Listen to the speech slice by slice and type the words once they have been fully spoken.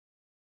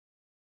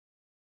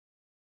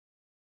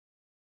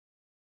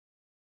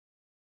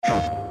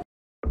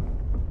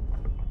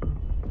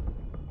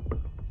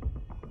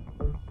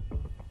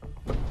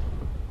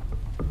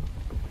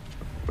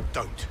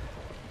Don't.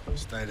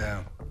 Stay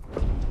down.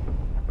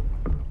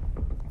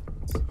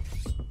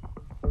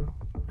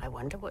 I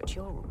wonder what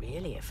you're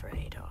really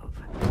afraid of.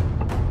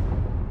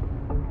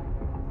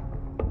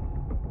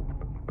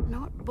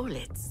 Not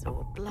bullets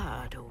or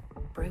blood or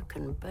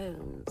broken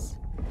bones.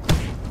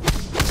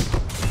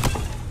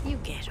 You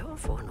get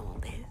off on all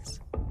this,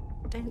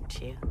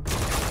 don't you?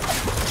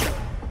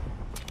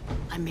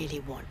 I merely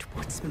want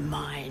what's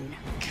mine.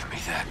 Give me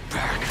that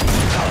back.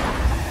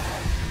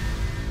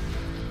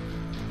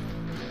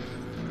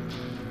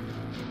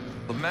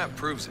 The map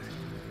proves it.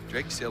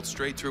 Drake sailed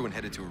straight through and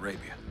headed to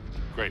Arabia.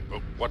 Great,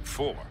 but what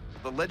for?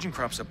 The legend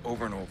crops up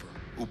over and over.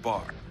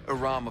 Ubar,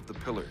 Aram of the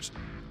Pillars.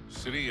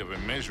 City of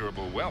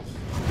immeasurable wealth,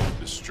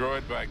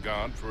 destroyed by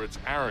God for its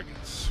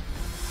arrogance.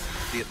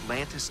 The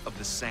Atlantis of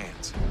the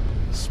Sands.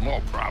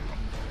 Small problem.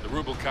 The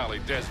Rubal-Khali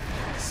Desert,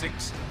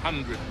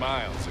 600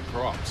 miles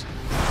across.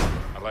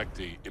 I like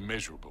the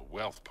immeasurable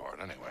wealth part,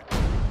 anyway.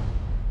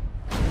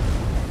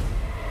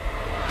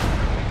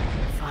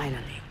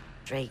 Finally,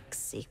 Drake's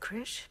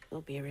secret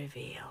will be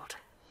revealed.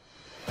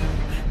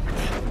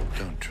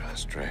 Don't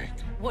trust Drake.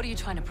 What are you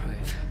trying to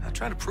prove? Not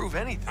trying to prove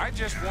anything. I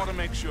just want to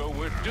make sure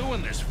we're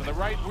doing this for the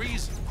right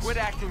reasons. Quit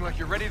acting like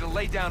you're ready to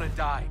lay down and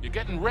die. You're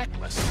getting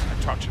reckless.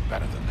 I taught you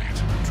better than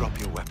that. Drop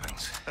your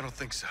weapons. I don't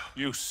think so.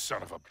 You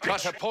son of a bitch.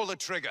 Cut her, pull the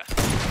trigger.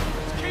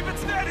 Keep it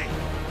steady!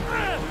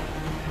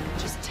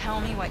 Just tell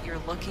me what you're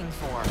looking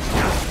for.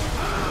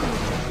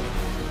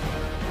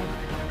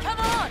 Come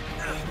on!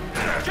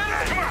 Get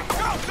in! Come on!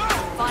 Go! Go!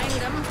 Find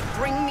them,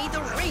 bring me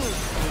the ring.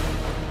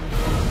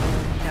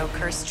 No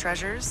cursed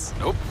treasures?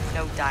 Nope.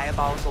 No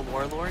diabolical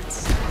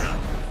warlords?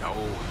 No.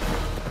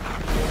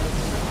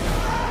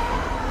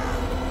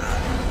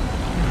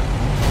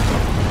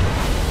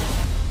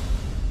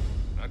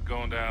 Not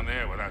going down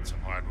there without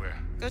some hardware.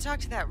 Go talk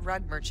to that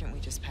rug merchant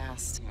we just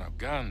passed. Well,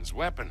 guns,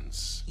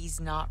 weapons. He's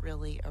not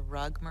really a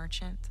rug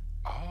merchant.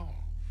 Oh.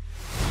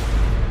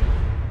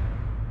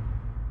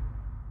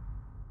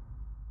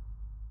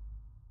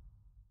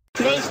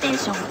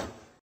 PlayStation